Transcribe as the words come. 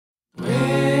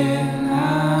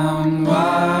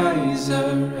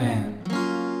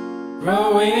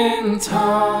Growing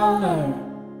taller,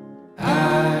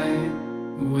 I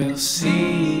will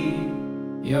see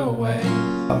your way.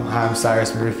 Hi, I'm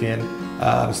Cyrus Marufian.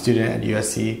 I'm a student at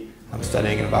USC. I'm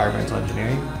studying environmental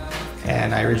engineering.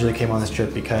 And I originally came on this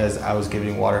trip because I was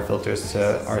giving water filters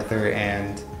to Arthur,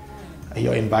 and he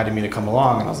invited me to come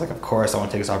along, and I was like, of course, I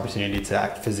want to take this opportunity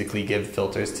to physically give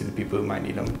filters to the people who might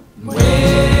need them. When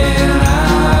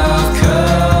I've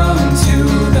come to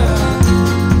the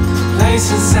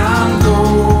places I'm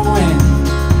going,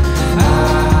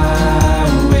 I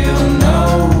will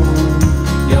know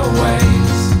your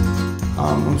ways.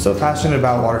 I'm so passionate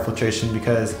about water filtration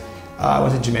because I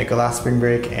went to Jamaica last spring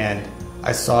break, and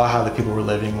I saw how the people were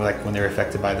living when they were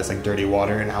affected by this dirty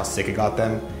water and how sick it got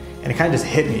them. And it kind of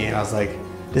just hit me, and I was like,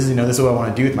 this is what I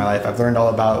want to do with my life. I've learned all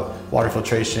about water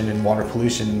filtration and water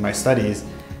pollution in my studies.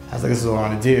 I was like, this is what I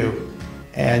want to do.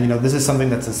 And this is something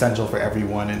that's essential for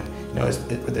everyone. And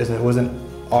it wasn't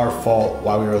our fault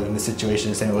why we were in this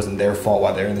situation, saying it wasn't their fault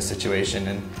why they're in this situation.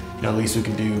 And the least we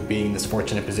can do, being in this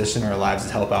fortunate position in our lives,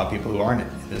 is help out people who aren't in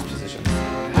this position.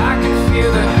 I can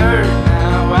feel the hurt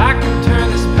now. I can turn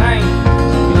this pain to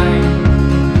blame.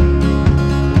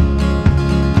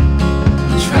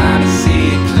 Trying to see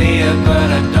it clear, but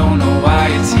I don't know why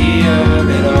it's here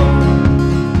at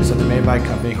all. So they're made by a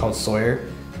company called Sawyer,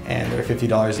 and they're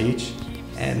 $50 each,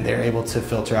 and they're able to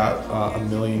filter out 1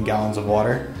 million gallons of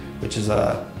water, which is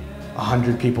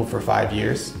 100 people for 5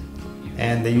 years.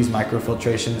 And they use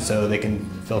microfiltration, so they can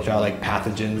filter out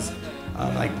pathogens,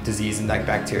 like disease and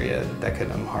bacteria that could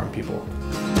harm people.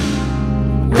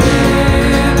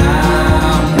 When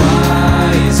I'm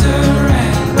wiser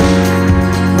and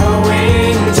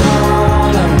growing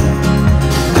taller,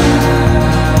 I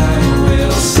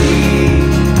will see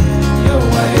your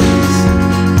ways.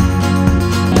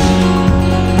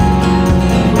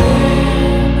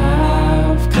 When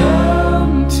I've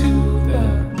come to the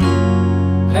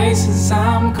places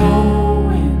I'm going,